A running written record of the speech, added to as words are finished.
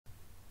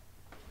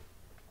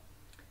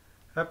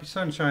Happy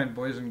sunshine,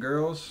 boys and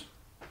girls.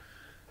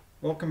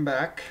 Welcome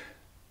back.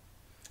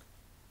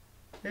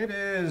 It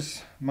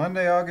is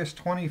Monday, August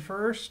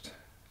 21st,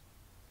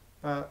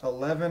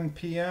 11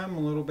 p.m., a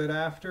little bit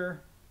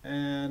after.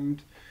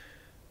 And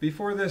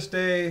before this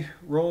day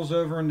rolls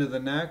over into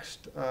the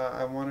next,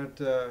 I wanted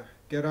to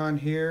get on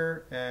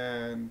here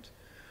and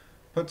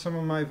put some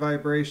of my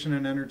vibration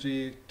and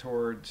energy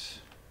towards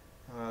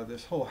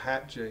this whole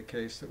HATJ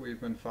case that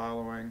we've been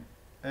following.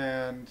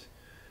 And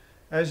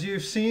as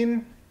you've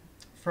seen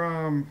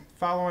from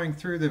following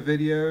through the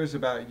videos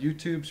about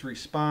YouTube's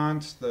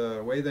response,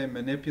 the way they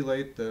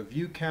manipulate the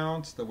view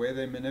counts, the way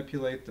they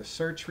manipulate the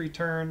search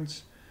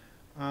returns,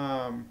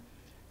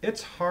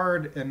 it's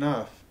hard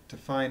enough to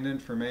find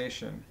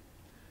information.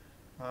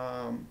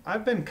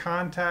 I've been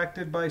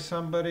contacted by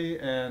somebody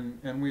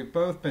and we've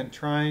both been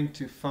trying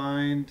to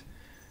find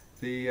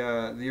the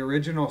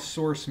original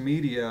source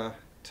media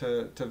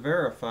to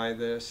verify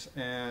this,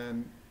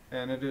 and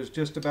it is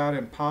just about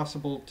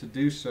impossible to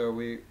do so.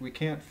 We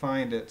can't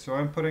find it. So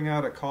I'm putting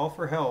out a call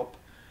for help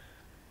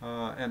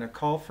and a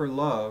call for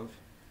love.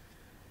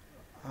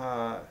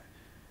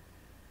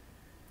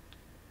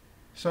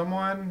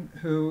 Someone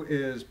who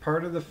is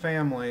part of the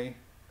family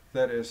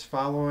that is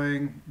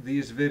following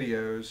these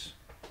videos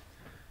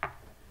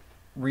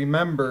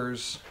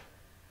remembers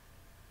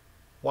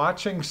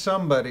watching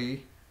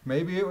somebody,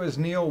 maybe it was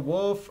Neil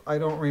Wolf, I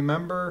don't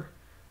remember,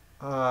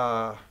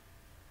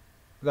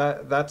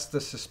 that's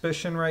the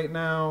suspicion right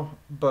now,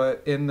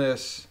 but in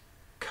this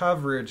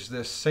coverage,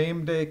 this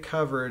same day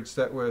coverage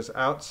that was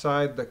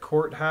outside the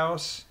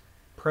courthouse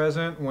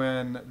present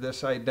when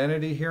this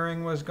identity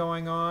hearing was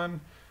going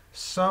on,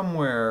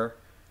 somewhere,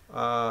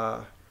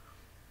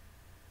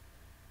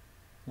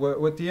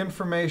 what the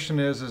information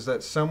is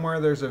that somewhere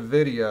there's a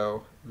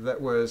video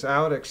that was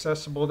out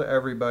accessible to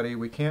everybody,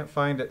 we can't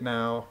find it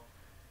now,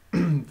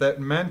 that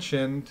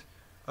mentioned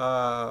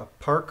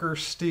Parker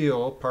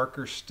Still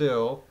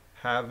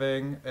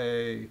having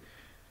a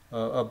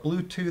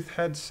Bluetooth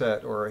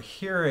headset or a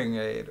hearing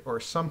aid or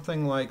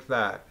something like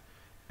that.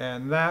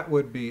 And that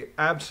would be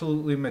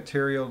absolutely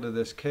material to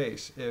this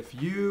case. If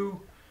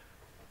you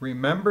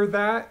remember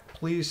that,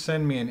 please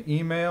send me an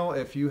email.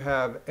 If you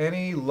have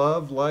any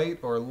love, light,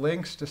 or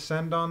links to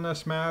send on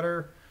this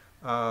matter,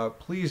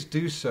 please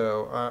do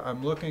so.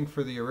 I'm looking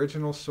for the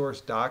original source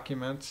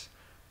documents.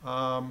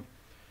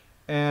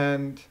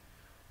 And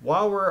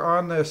while we're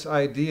on this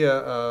idea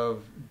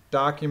of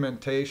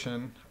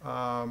documentation,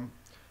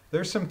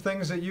 there's some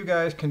things that you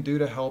guys can do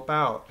to help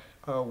out.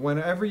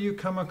 Whenever you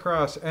come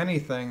across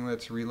anything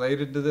that's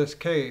related to this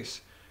case,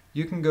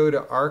 you can go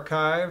to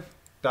archive.is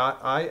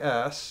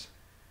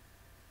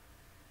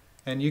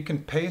and you can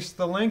paste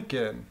the link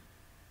in.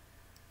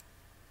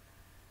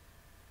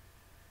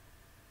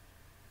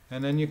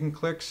 And then you can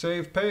click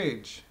Save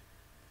Page.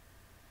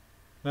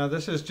 Now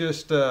this is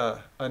just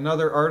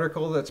another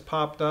article that's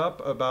popped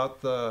up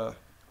about the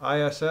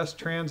ISS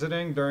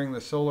transiting during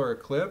the solar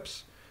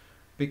eclipse.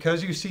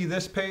 Because you see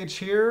this page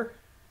here,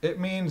 it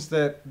means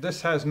that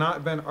this has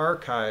not been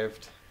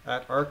archived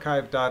at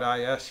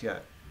archive.is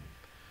yet.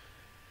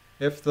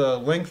 If the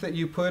link that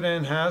you put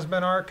in has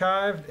been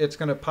archived, it's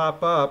going to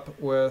pop up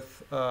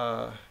with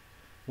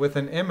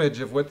an image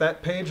of what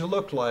that page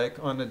looked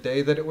like on the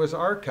day that it was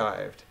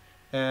archived.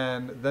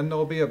 And then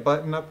there'll be a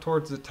button up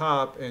towards the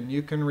top and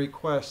you can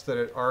request that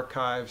it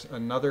archives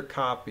another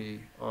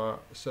copy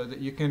so that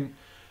you can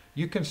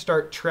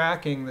start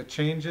tracking the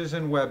changes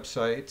in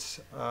websites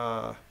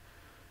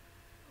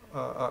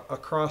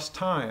across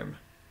time.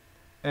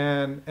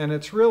 And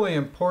it's really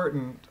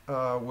important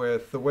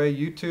with the way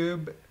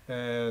YouTube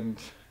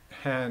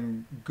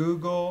and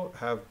Google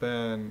have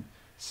been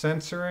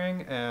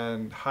censoring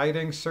and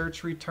hiding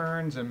search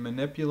returns and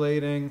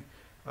manipulating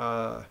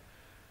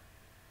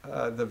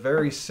the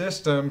very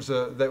systems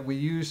that we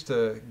use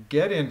to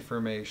get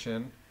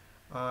information.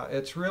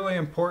 It's really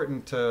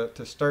important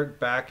to start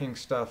backing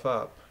stuff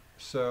up.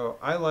 So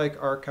I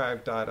like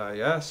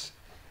archive.is.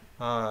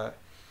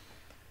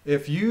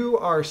 If you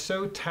are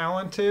so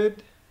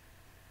talented,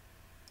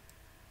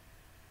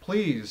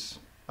 please,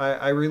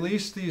 I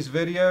release these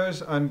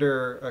videos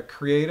under a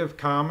Creative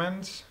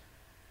Commons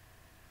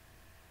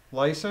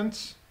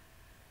license.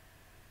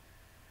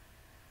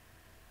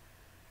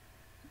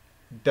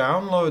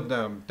 Download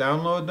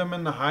them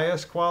in the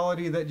highest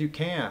quality that you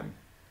can,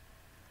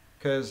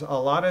 because a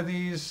lot of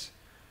these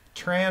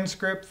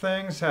transcript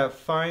things have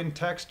fine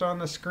text on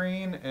the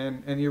screen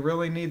and you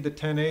really need the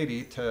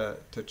 1080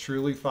 to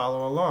truly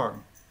follow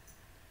along.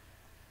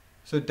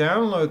 So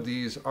download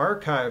these,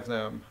 archive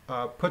them,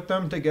 put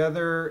them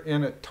together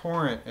in a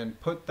torrent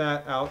and put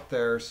that out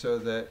there so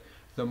that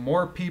the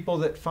more people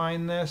that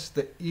find this,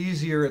 the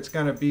easier it's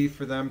going to be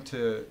for them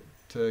to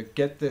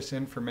get this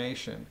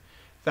information.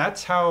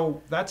 That's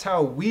how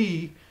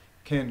we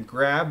can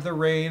grab the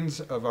reins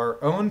of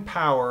our own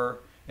power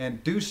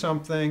and do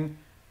something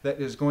that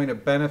is going to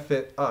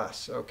benefit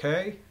us,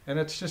 okay? And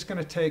it's just going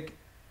to take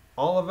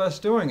all of us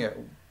doing it,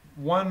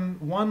 one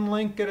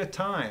link at a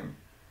time.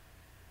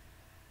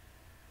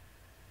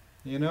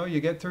 You know, you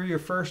get through your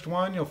first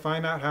one, you'll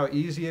find out how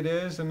easy it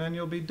is, and then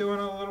you'll be doing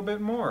a little bit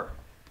more.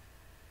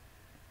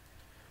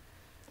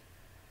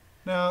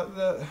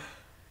 Now,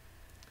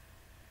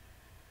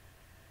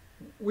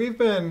 we've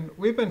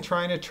been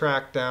trying to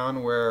track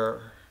down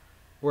where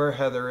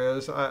Heather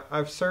is.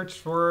 I've searched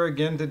for her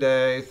again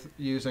today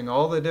using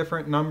all the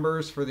different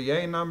numbers for the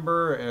A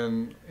number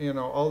and, you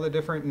know, all the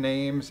different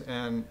names,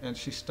 and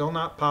she's still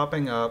not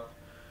popping up.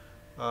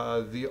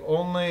 The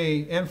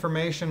only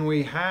information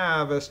we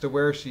have as to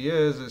where she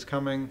is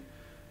coming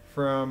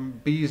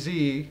from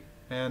BZ,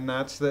 and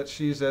that's that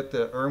she's at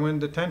the Irwin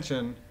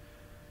Detention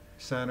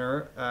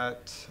Center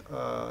at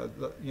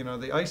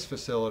the ICE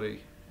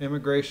facility,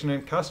 Immigration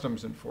and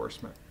Customs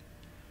Enforcement.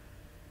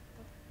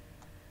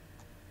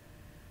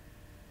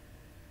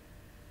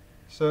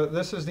 So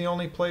this is the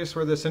only place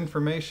where this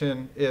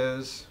information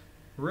is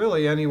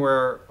really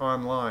anywhere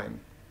online.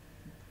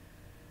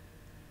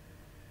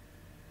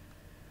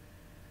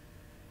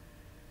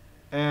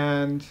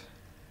 And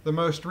the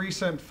most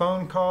recent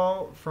phone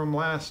call from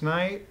last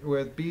night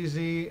with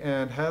BZ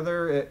and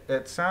Heather,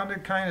 it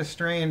sounded kind of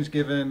strange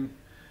given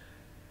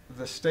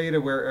the state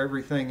of where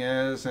everything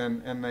is,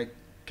 and they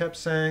kept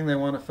saying they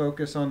want to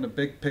focus on the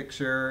big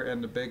picture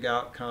and the big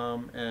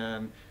outcome,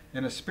 and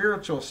in a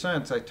spiritual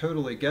sense, I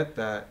totally get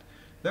that.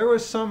 There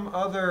was some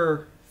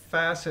other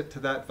facet to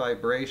that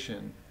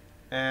vibration,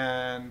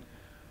 and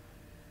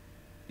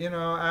you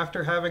know,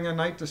 after having a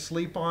night to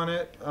sleep on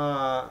it,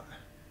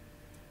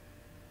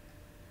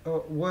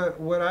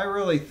 what I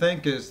really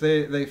think is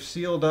they've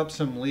sealed up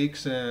some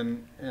leaks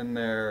in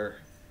their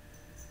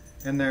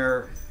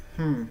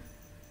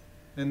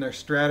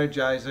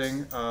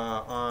strategizing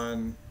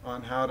on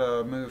how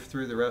to move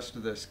through the rest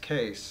of this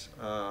case.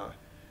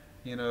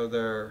 You know,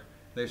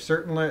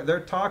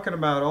 they're talking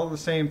about all the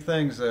same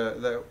things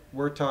that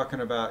we're talking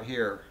about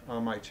here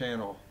on my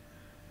channel,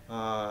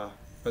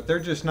 but they're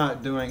just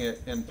not doing it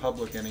in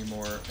public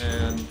anymore,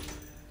 and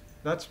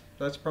that's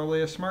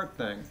probably a smart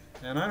thing.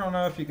 And I don't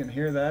know if you can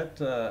hear that.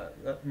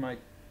 My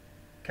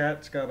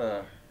cat's got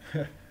a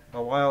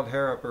a wild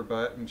hair up her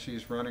butt, and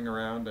she's running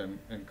around and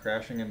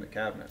crashing into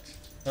cabinets.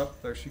 Oh,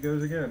 there she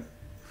goes again.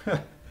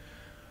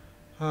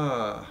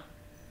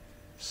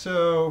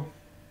 So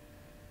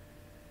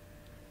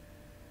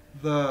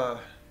the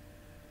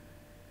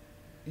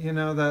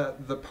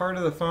part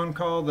of the phone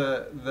call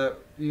that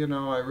you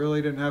know, I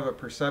really didn't have a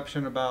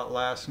perception about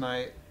last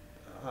night,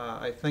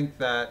 I think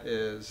that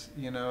is,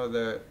 you know,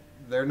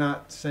 they're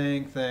not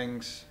saying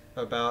things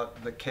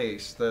about the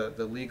case, the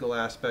legal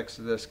aspects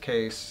of this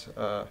case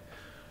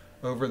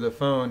over the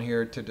phone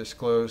here to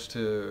disclose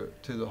to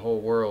the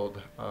whole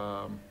world.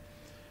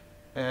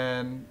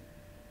 And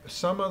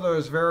some of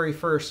those very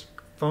first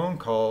phone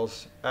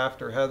calls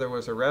after Heather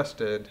was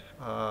arrested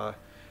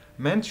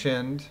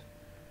mentioned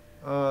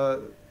the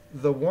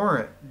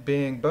warrant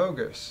being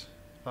bogus,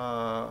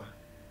 or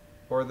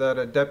that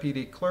a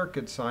deputy clerk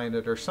had signed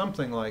it or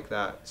something like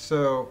that.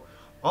 So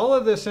all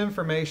of this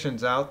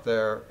information's out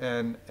there,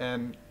 and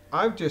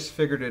I've just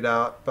figured it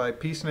out by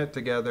piecing it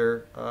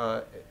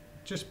together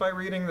just by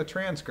reading the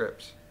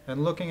transcripts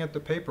and looking at the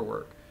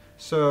paperwork.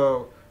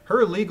 So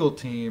her legal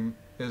team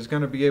is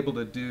going to be able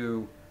to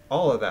do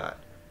all of that.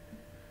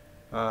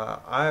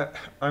 I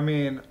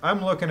mean,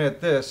 I'm looking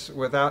at this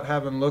without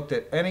having looked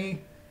at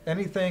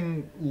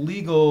anything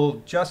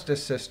legal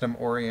justice system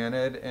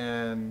oriented,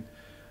 and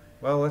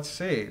well, let's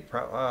see,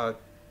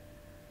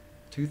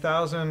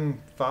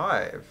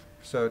 2005,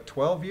 so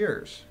 12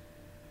 years.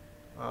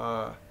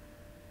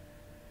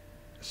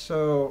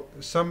 So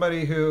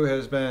somebody who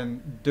has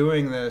been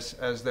doing this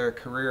as their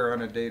career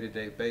on a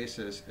day-to-day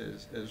basis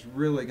is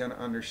really going to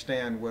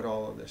understand what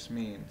all of this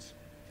means.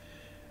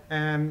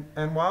 And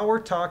while we're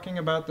talking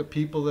about the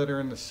people that are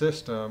in the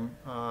system,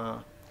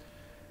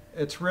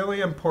 it's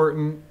really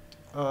important,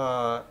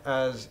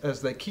 as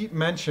they keep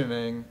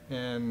mentioning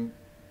in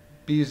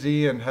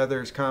BZ and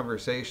Heather's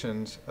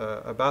conversations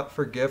about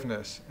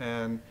forgiveness,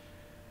 and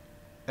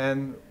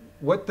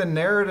what the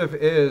narrative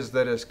is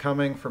that is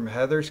coming from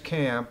Heather's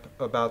camp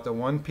about the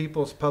One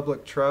People's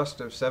Public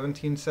Trust of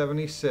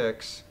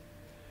 1776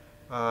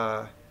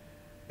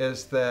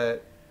 is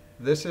that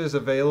this is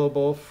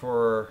available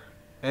for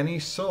any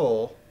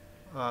soul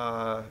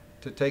to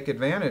take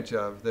advantage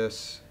of,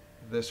 this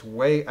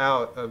way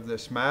out of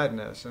this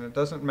madness. And it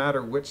doesn't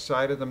matter which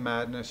side of the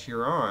madness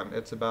you're on,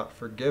 it's about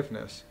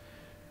forgiveness.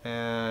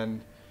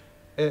 And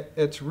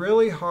it's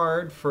really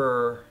hard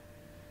for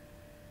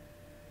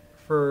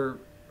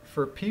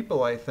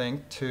people, I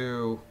think,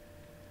 to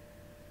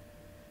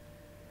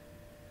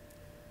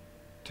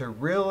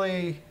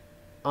really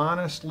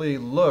honestly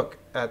look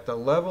at the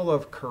level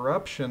of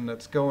corruption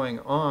that's going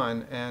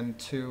on and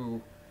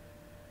to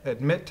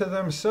admit to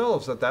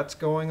themselves that that's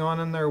going on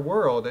in their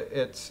world.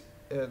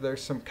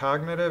 There's some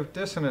cognitive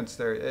dissonance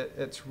there.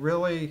 It's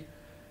really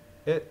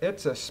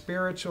it's a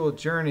spiritual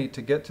journey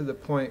to get to the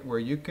point where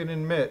you can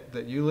admit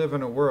that you live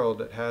in a world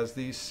that has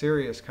these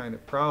serious kind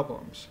of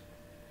problems.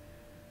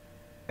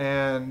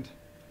 And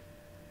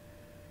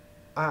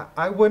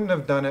I wouldn't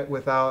have done it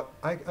without,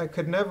 I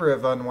could never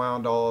have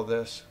unwound all of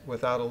this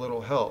without a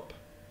little help.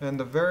 And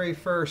the very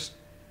first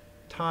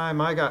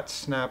time I got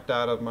snapped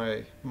out of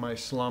my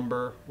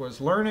slumber was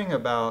learning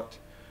about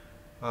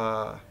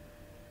uh,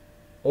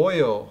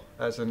 oil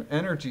as an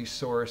energy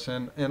source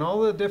and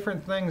all the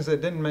different things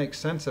that didn't make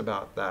sense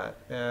about that.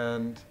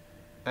 And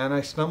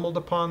I stumbled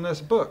upon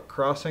this book,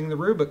 Crossing the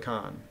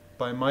Rubicon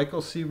by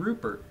Michael C.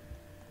 Rupert.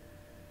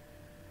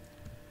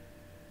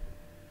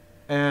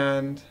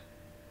 And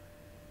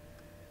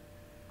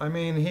I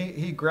mean,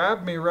 he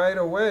grabbed me right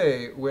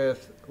away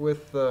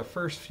with the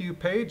first few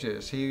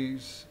pages. He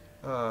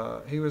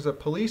was a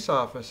police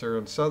officer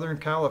in Southern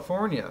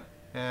California,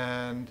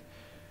 and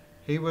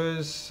he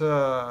was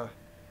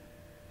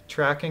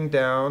tracking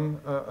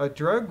down a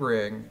drug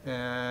ring,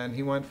 and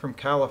he went from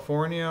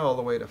California all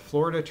the way to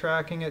Florida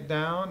tracking it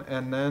down,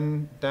 and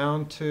then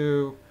down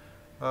to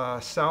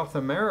South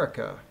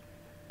America.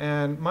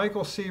 And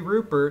Michael C.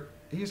 Rupert,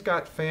 he's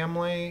got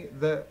family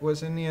that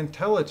was in the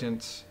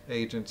intelligence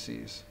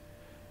agencies,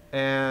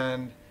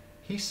 and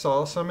he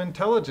saw some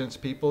intelligence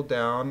people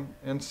down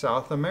in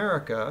South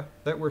America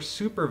that were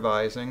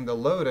supervising the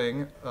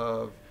loading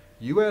of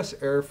U.S.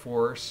 Air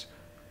Force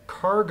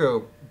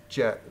cargo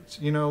jets,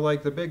 you know,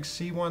 like the big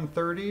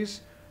C-130s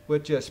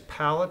with just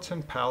pallets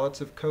and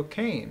pallets of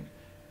cocaine.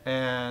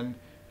 And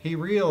he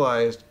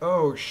realized,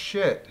 oh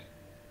shit,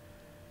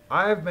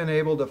 I've been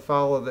able to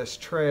follow this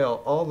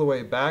trail all the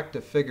way back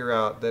to figure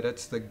out that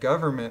it's the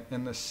government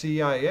and the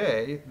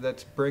CIA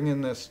that's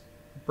bringing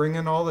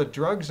all the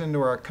drugs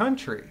into our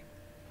country.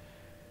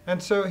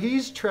 And so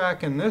he's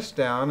tracking this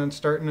down and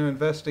starting to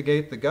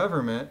investigate the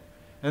government.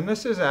 And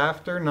this is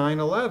after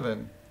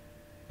 9/11.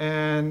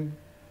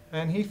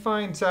 And he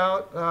finds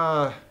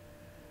out,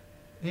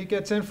 he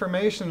gets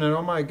information and,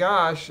 oh my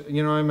gosh,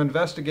 you know, I'm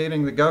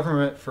investigating the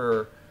government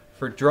for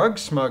drug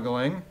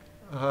smuggling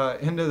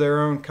into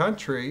their own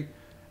country,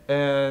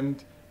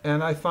 and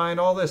I find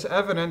all this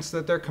evidence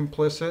that they're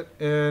complicit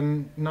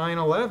in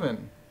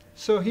 9/11.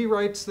 So he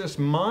writes this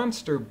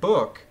monster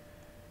book,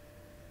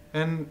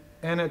 and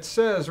it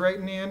says right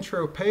in the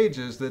intro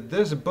pages that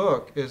this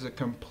book is a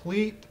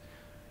complete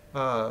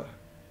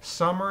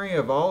summary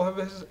of all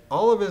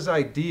of his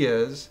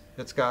ideas.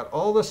 It's got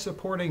all the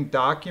supporting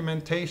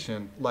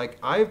documentation like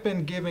I've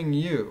been giving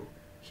you.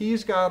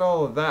 He's got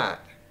all of that.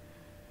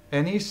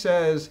 And he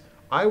says,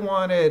 I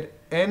wanted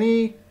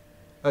any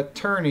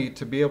attorney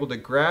to be able to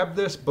grab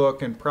this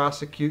book and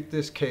prosecute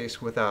this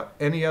case without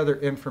any other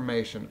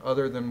information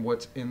other than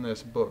what's in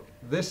this book.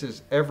 This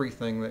is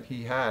everything that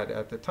he had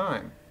at the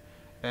time.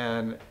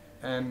 And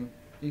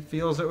he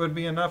feels it would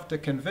be enough to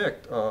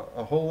convict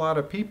a whole lot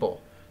of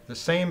people. The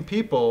same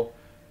people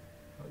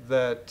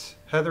that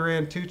Heather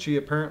Ann Tucci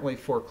apparently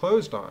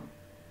foreclosed on.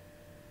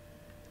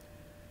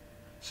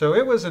 So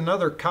it was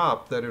another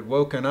cop that had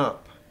woken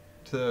up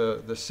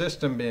to the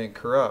system being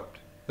corrupt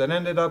that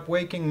ended up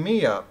waking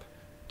me up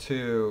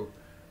to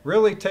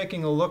really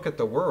taking a look at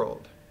the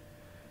world.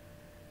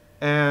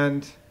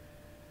 And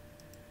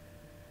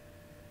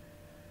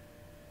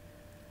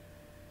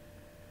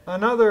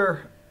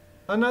another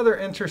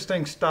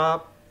interesting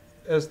stop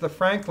is the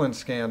Franklin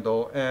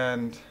scandal,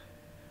 and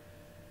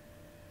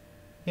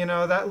you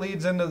know, that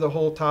leads into the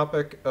whole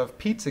topic of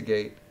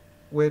Pizzagate,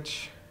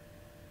 which,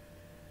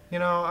 you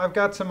know, I've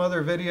got some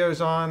other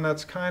videos on.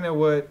 That's kind of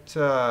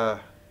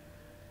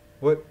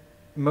what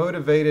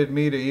motivated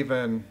me to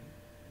even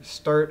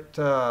start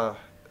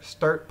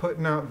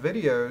putting out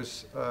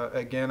videos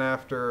again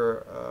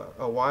after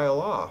a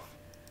while off.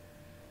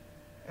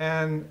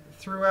 And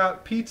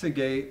throughout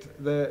Pizzagate,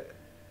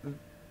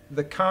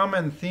 the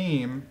common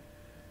theme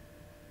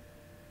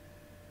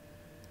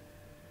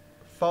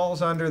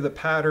falls under the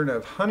pattern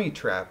of honey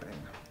trapping.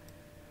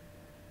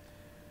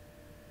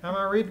 I'm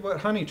going to read what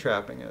honey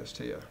trapping is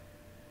to you.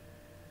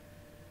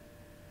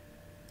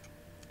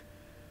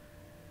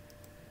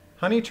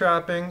 Honey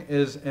trapping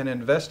is an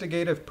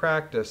investigative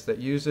practice that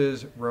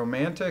uses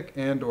romantic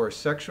and/or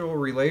sexual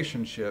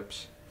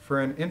relationships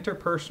for an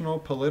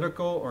interpersonal,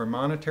 political, or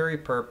monetary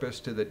purpose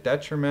to the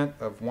detriment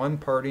of one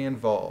party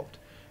involved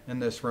in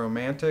this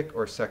romantic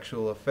or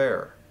sexual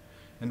affair.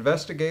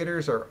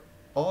 Investigators are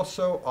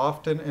also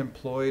often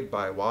employed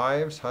by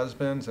wives,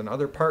 husbands, and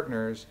other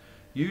partners,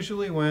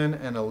 usually when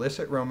an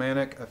illicit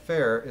romantic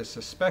affair is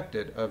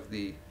suspected of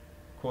the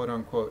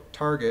quote-unquote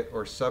target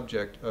or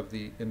subject of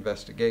the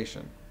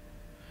investigation.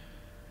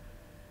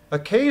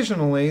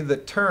 Occasionally, the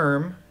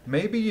term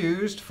may be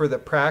used for the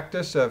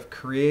practice of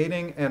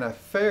creating an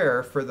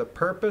affair for the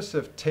purpose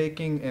of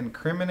taking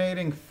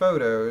incriminating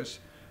photos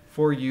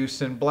for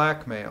use in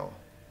blackmail.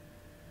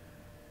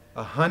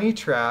 A honey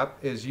trap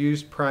is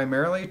used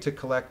primarily to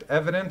collect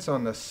evidence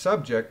on the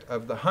subject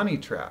of the honey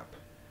trap.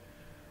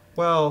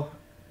 Well,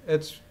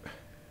 it's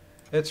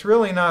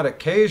really not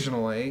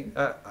occasionally.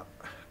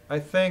 I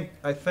think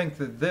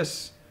that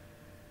this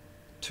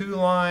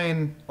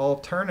two-line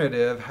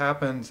alternative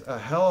happens a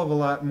hell of a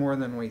lot more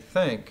than we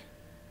think.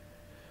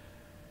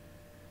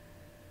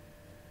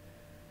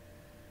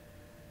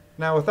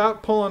 Now,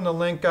 without pulling the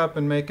link up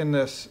and making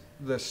this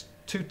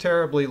too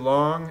terribly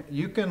long,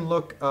 you can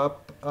look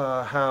up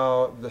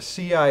how the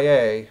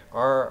CIA,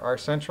 our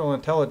Central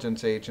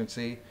Intelligence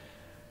Agency,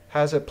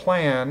 has a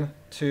plan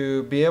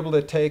to be able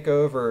to take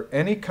over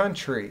any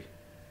country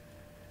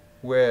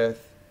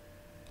with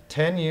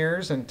 10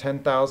 years and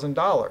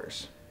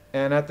 $10,000.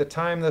 And at the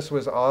time this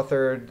was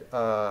authored,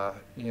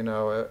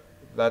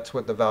 that's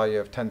what the value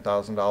of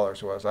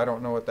 $10,000 was. I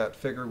don't know what that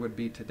figure would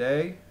be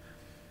today,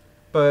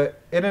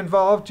 but it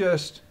involved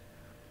just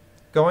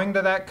going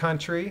to that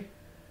country,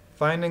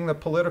 finding the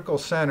political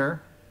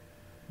center,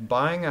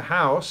 buying a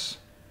house,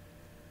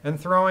 and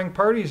throwing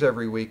parties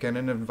every weekend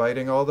and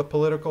inviting all the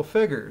political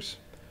figures.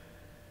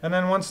 And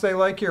then once they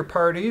like your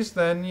parties,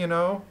 then, you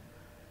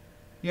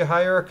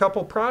hire a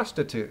couple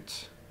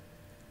prostitutes.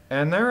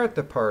 And they're at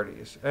the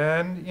parties.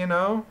 And, you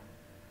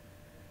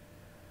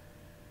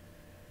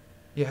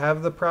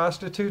have the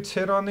prostitutes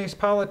hit on these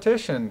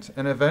politicians.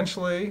 And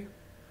eventually,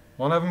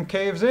 one of them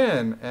caves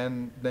in.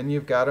 And then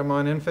you've got them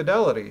on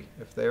infidelity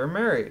if they are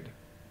married.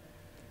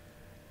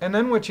 And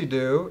then what you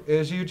do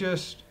is you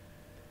just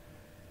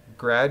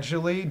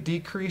gradually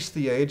decrease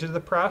the age of the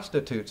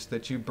prostitutes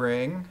that you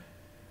bring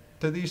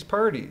to these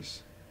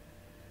parties,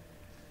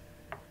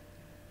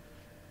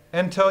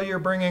 until you're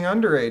bringing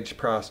underage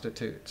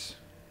prostitutes.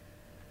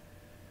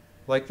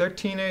 Like they're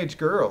teenage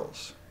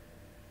girls.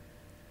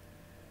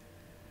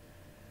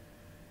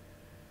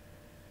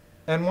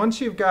 And once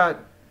you've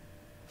got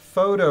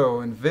photo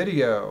and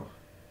video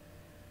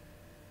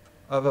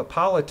of a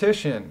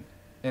politician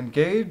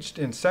engaged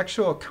in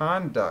sexual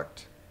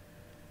conduct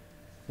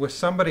with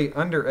somebody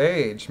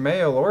underage,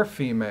 male or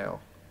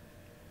female,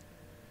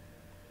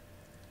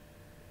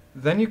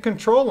 then you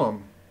control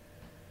them.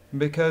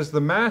 Because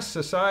the mass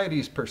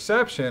society's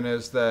perception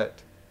is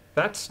that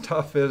that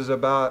stuff is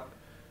about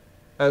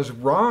as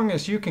wrong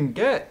as you can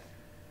get.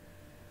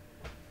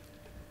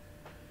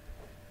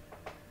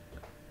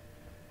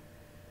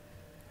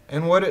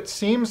 And what it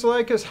seems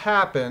like has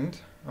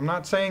happened, I'm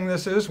not saying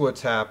this is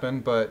what's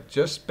happened, but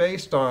just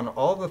based on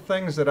all the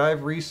things that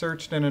I've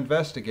researched and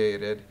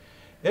investigated,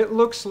 it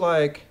looks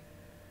like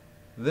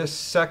this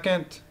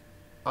second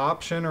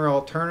option or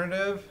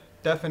alternative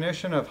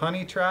definition of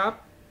honey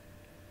trap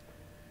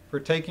for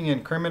taking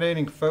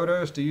incriminating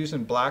photos to use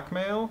in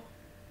blackmail,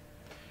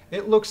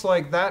 it looks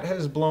like that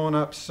has blown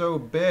up so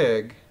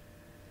big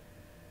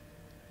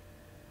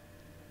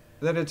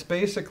that it's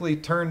basically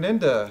turned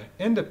into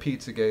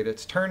Pizzagate.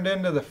 It's turned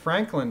into the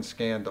Franklin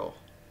scandal.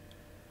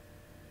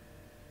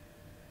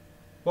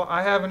 Well,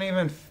 I haven't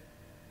even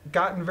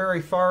gotten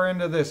very far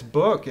into this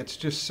book. It's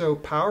just so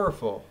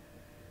powerful.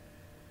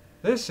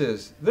 This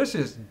is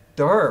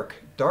dark,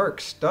 dark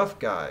stuff,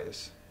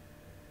 guys.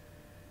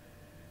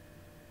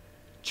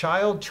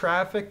 Child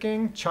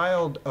trafficking,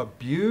 child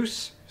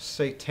abuse,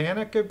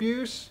 satanic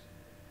abuse.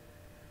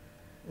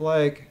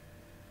 Like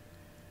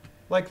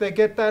they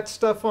get that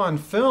stuff on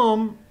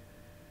film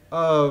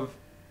of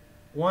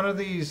one of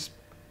these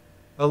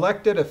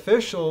elected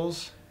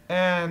officials,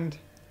 and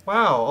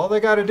wow, all they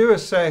got to do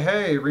is say,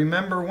 hey,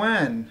 remember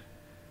when?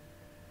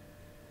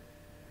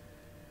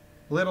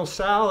 Little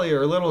Sally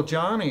or little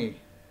Johnny.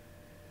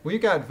 We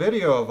got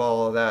video of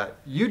all of that.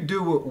 You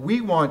do what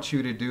we want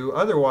you to do,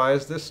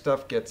 otherwise this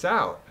stuff gets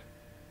out.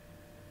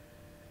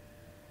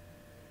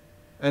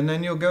 And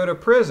then you'll go to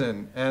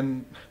prison,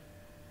 and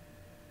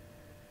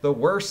the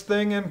worst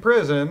thing in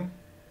prison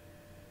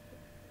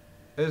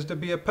is to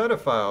be a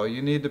pedophile.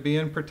 You need to be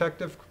in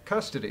protective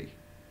custody.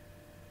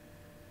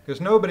 Because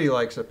nobody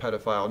likes a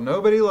pedophile.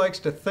 Nobody likes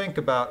to think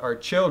about our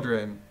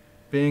children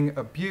being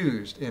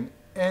abused in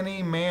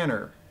any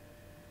manner.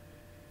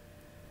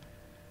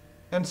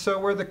 And so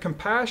where the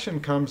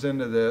compassion comes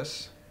into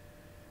this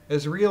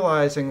is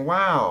realizing,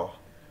 wow,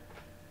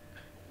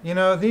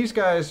 these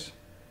guys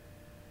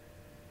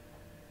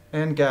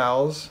and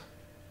gals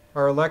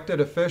are elected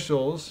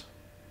officials.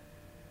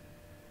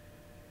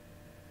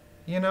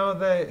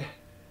 They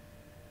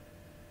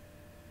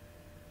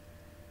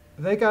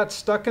got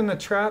stuck in the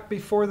trap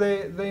before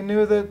they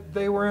knew that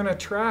they were in a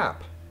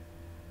trap.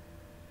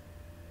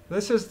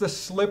 This is the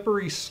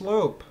slippery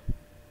slope,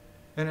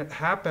 and it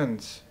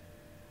happens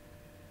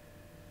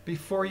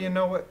before you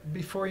know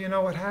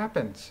what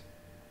happens.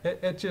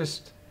 It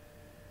just,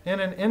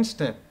 in an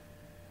instant,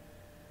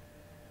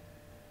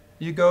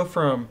 you go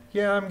from,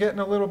 yeah, I'm getting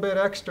a little bit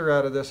extra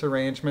out of this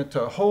arrangement,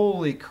 to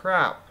holy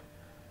crap,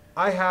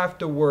 I have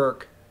to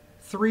work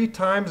 3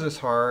 times as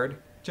hard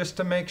just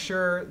to make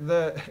sure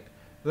that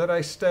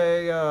I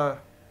stay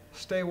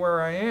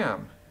where I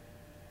am.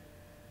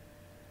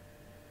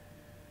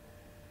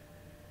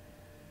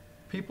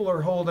 People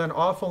are holding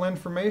awful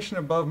information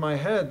above my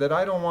head that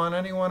I don't want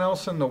anyone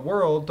else in the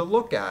world to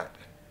look at.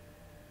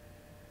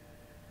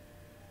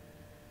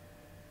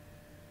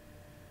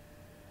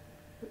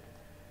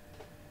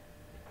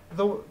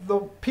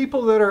 The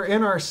people that are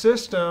in our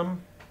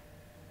system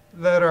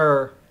that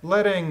are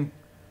letting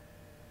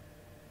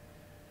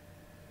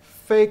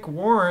fake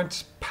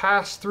warrants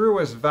pass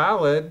through as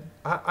valid,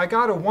 I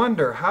gotta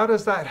wonder, how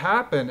does that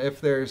happen if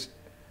there's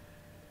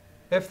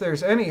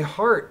any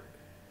heart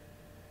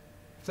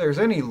if there's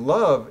any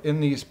love in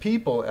these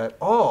people at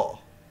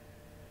all.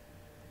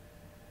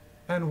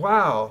 And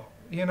wow,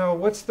 you know,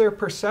 what's their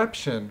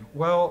perception?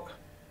 Well,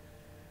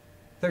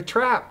 they're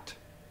trapped.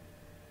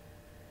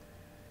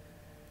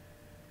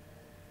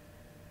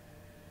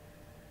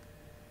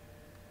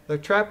 They're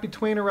trapped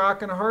between a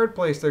rock and a hard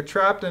place. They're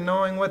trapped in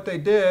knowing what they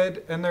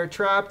did, and they're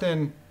trapped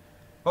in,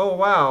 oh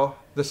wow,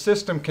 the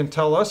system can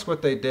tell us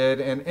what they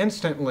did, and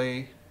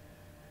instantly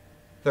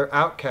they're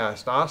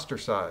outcast,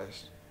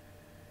 ostracized.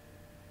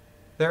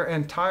 Their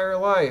entire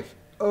life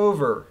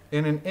over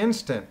in an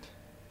instant.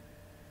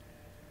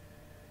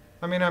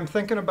 I mean, I'm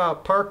thinking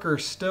about Parker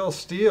Still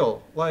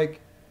Steele.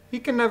 Like, he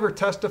can never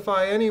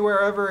testify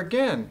anywhere ever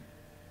again.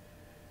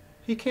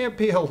 He can't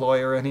be a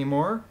lawyer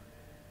anymore.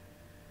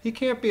 He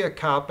can't be a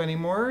cop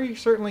anymore. He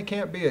certainly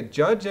can't be a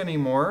judge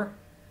anymore.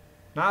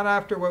 Not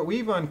after what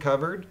we've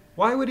uncovered.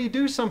 Why would he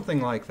do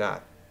something like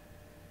that?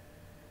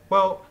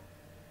 Well,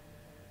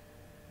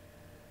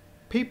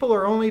 people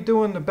are only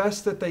doing the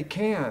best that they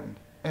can.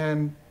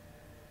 And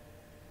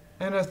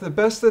if the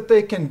best that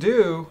they can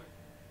do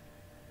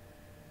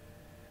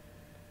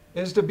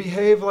is to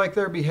behave like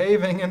they're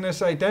behaving in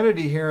this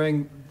identity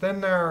hearing,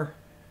 then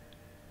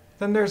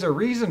there's a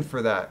reason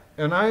for that.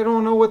 And I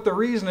don't know what the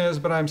reason is,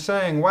 but I'm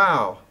saying,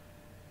 wow,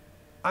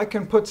 I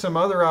can put some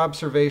other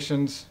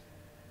observations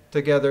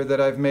together that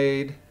I've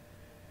made,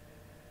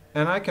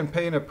 and I can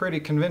paint a pretty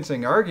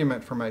convincing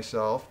argument for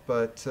myself,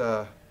 but,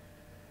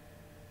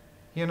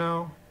 you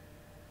know,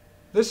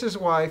 this is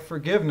why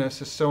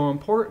forgiveness is so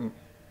important.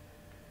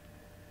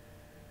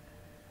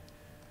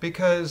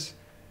 Because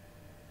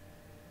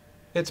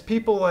it's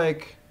people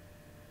like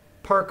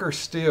Parker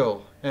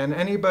Steele and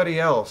anybody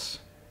else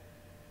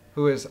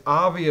who is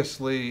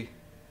obviously,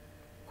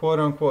 quote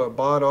unquote,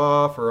 bought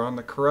off or on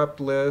the corrupt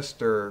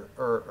list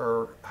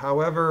or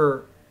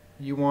however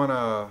you want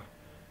to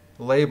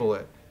label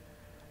it.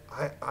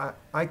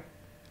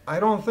 I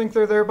don't think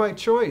they're there by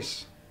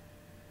choice.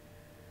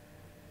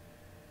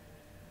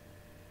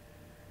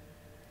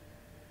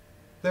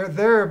 They're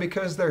there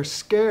because they're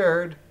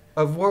scared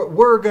of what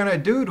we're going to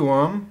do to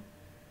them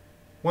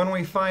when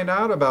we find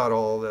out about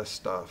all this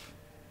stuff.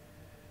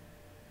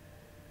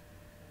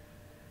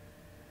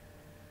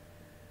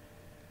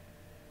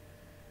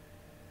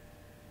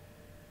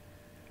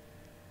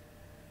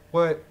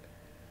 What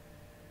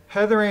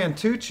Heather Ann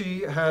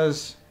Tucci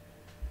has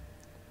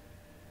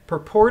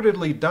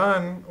purportedly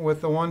done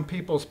with the One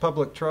People's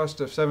Public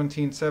Trust of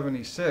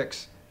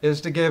 1776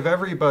 is to give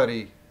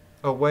everybody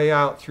a way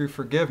out through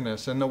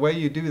forgiveness. And the way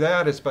you do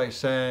that is by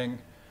saying,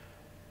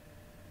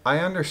 I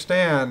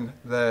understand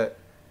that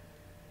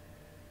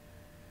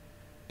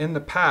in the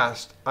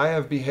past I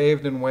have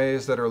behaved in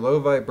ways that are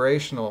low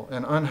vibrational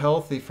and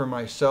unhealthy for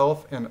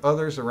myself and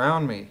others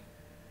around me.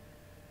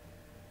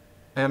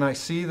 And I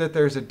see that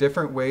there's a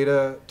different way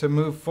to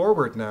move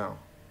forward now.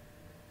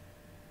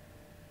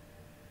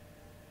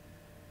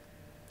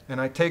 And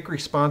I take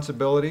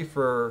responsibility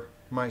for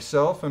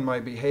myself and my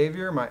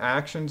behavior, my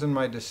actions and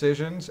my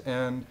decisions,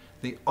 and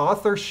the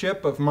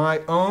authorship of my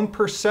own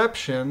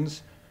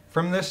perceptions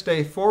from this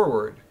day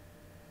forward.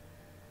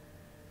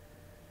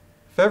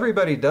 If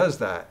everybody does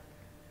that,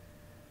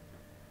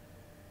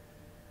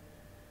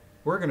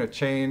 we're going to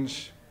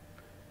change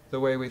the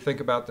way we think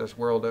about this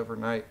world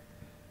overnight.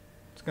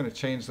 It's going to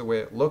change the way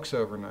it looks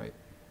overnight.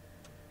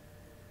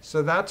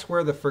 So that's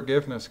where the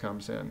forgiveness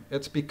comes in.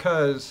 It's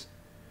because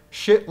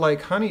shit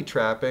like honey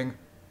trapping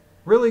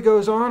really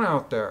goes on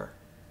out there.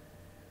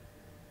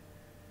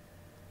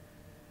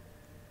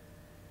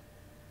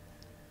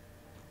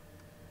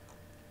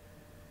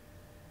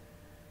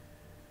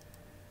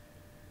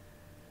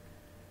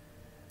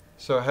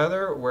 So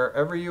Heather,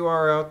 wherever you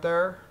are out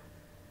there,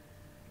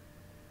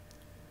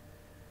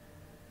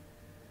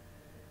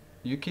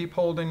 you keep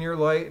holding your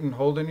light and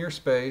holding your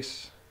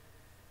space.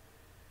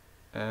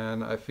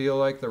 And I feel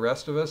like the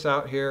rest of us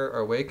out here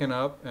are waking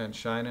up and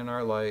shining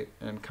our light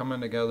and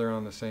coming together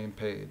on the same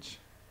page.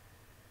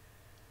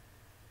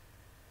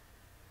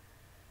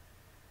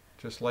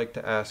 Just like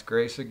to ask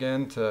Grace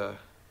again to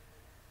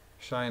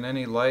shine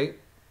any light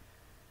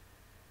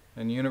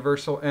and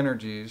universal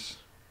energies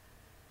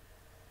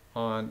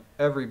on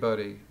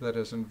everybody that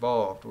is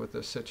involved with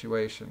this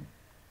situation.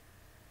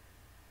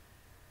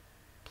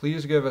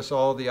 Please give us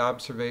all the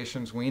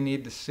observations we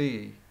need to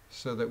see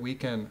so that we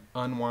can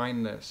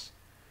unwind this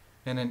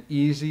in an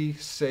easy,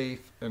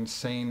 safe, and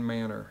sane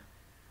manner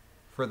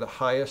for the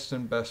highest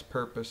and best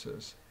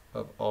purposes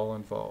of all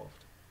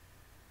involved.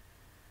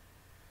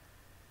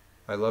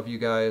 I love you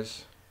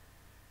guys.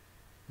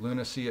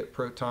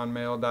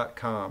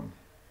 lunacy@protonmail.com.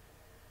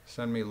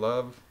 Send me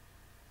love,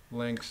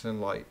 links, and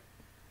light.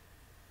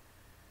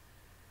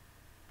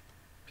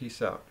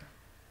 Peace out.